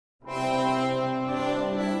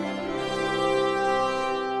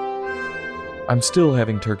I'm still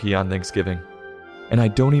having turkey on Thanksgiving, and I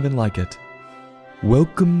don't even like it.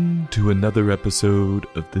 Welcome to another episode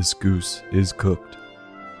of This Goose is Cooked,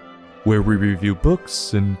 where we review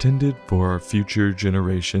books intended for our future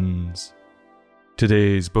generations.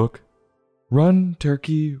 Today's book, Run,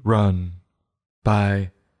 Turkey, Run,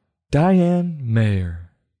 by Diane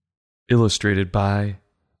Mayer. Illustrated by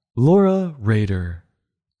Laura Rader.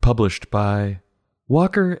 Published by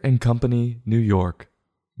Walker & Company, New York.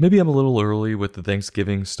 Maybe I'm a little early with the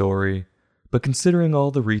Thanksgiving story, but considering all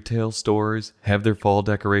the retail stores have their fall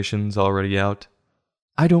decorations already out,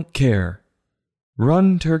 I don't care.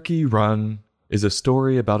 Run, Turkey, Run is a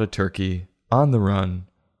story about a turkey on the run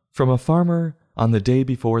from a farmer on the day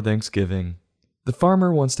before Thanksgiving. The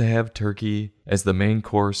farmer wants to have turkey as the main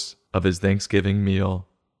course of his Thanksgiving meal.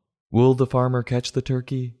 Will the farmer catch the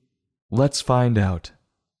turkey? Let's find out.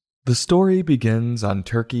 The story begins on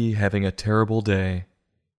Turkey having a terrible day,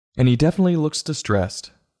 and he definitely looks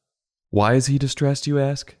distressed. Why is he distressed, you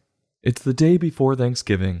ask? It's the day before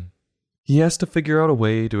Thanksgiving. He has to figure out a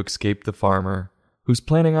way to escape the farmer, who's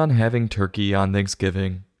planning on having turkey on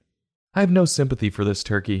Thanksgiving. I have no sympathy for this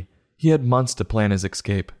turkey. He had months to plan his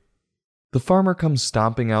escape. The farmer comes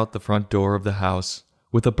stomping out the front door of the house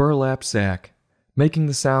with a burlap sack, making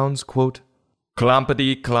the sounds, quote,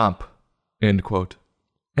 "clompity clomp," end quote.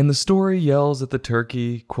 And the story yells at the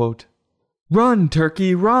turkey, quote, "Run,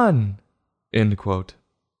 turkey, run!" End quote.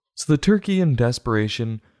 So the turkey in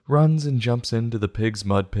desperation runs and jumps into the pig's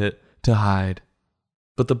mud pit to hide.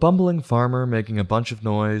 But the bumbling farmer making a bunch of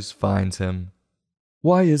noise finds him.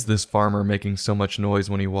 Why is this farmer making so much noise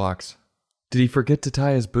when he walks? Did he forget to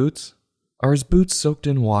tie his boots? Are his boots soaked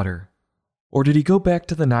in water? Or did he go back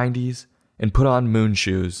to the 90s and put on moon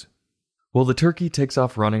shoes? Well, the turkey takes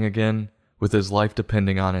off running again with his life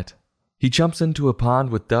depending on it. He jumps into a pond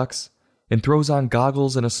with ducks and throws on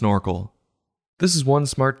goggles and a snorkel. This is one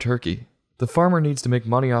smart turkey. The farmer needs to make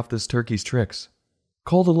money off this turkey's tricks.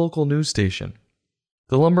 Call the local news station.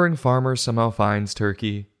 The lumbering farmer somehow finds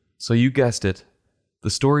Turkey, so you guessed it. The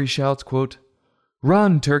story shouts, quote,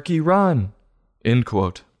 "Run, Turkey, run!" End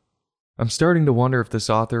quote. I'm starting to wonder if this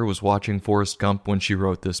author was watching Forrest Gump when she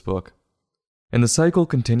wrote this book. And the cycle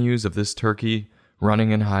continues of this turkey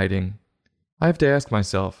running and hiding. I have to ask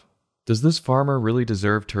myself, does this farmer really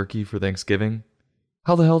deserve turkey for Thanksgiving?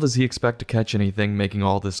 How the hell does he expect to catch anything making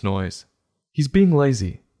all this noise? He's being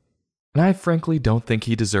lazy, and I frankly don't think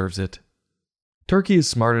he deserves it. Turkey is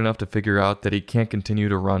smart enough to figure out that he can't continue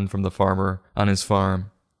to run from the farmer on his farm.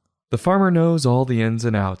 The farmer knows all the ins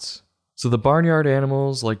and outs, so the barnyard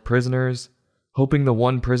animals, like prisoners, hoping the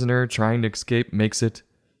one prisoner trying to escape makes it,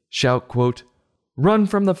 shout, quote, "Run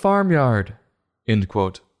from the farmyard!" End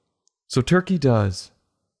quote. So Turkey does,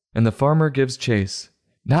 and the farmer gives chase,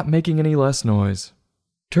 not making any less noise.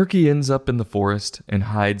 Turkey ends up in the forest and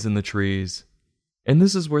hides in the trees, and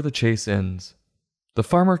this is where the chase ends. The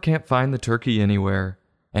farmer can't find the turkey anywhere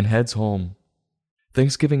and heads home.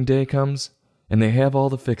 Thanksgiving Day comes, and they have all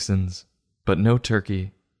the fixins, but no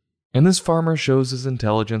turkey. And this farmer shows his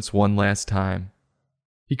intelligence one last time.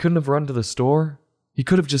 He couldn't have run to the store. He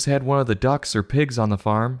could have just had one of the ducks or pigs on the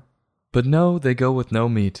farm. But no, they go with no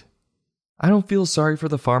meat. I don't feel sorry for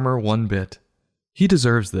the farmer one bit. He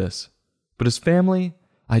deserves this. But his family,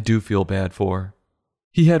 I do feel bad for.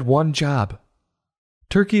 He had one job.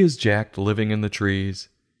 Turkey is jacked living in the trees,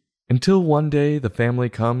 until one day the family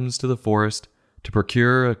comes to the forest to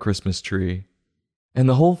procure a Christmas tree. And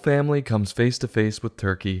the whole family comes face to face with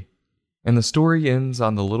Turkey. And the story ends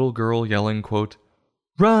on the little girl yelling, quote,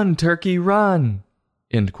 "Run, Turkey, run!"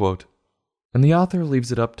 End quote. And the author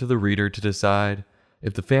leaves it up to the reader to decide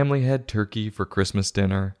if the family had turkey for Christmas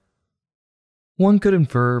dinner. One could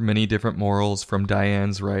infer many different morals from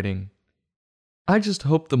Diane's writing. I just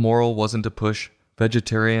hope the moral wasn't to push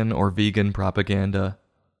vegetarian or vegan propaganda.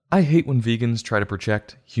 I hate when vegans try to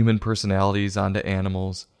project human personalities onto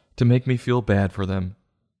animals to make me feel bad for them.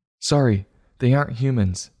 Sorry, they aren't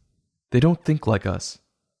humans. They don't think like us.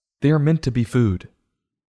 They are meant to be food.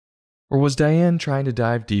 Or was Diane trying to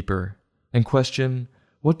dive deeper and question,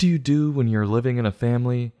 what do you do when you're living in a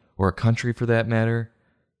family, or a country for that matter,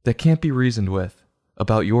 that can't be reasoned with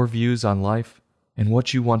about your views on life and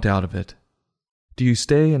what you want out of it? Do you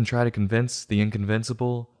stay and try to convince the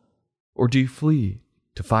inconvincible, or do you flee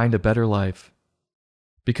to find a better life?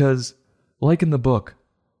 Because, like in the book,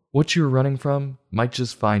 what you're running from might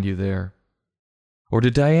just find you there. Or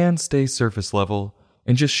did Diane stay surface level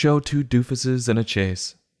and just show two doofuses in a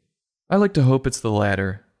chase? I like to hope it's the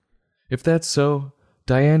latter. If that's so,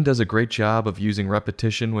 Diane does a great job of using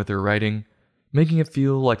repetition with her writing, making it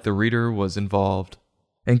feel like the reader was involved,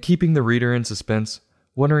 and keeping the reader in suspense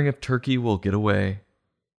wondering if Turkey will get away.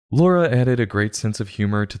 Laura added a great sense of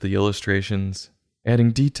humor to the illustrations,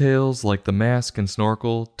 adding details like the mask and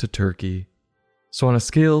snorkel to Turkey. So on a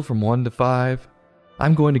scale from 1 to 5,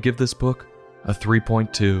 I'm going to give this book a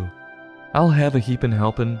 3.2. I'll have a heapin'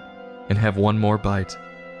 helpin' and have one more bite.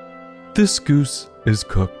 This goose is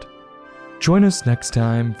cooked. Join us next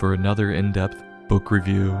time for another in-depth book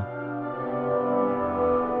review.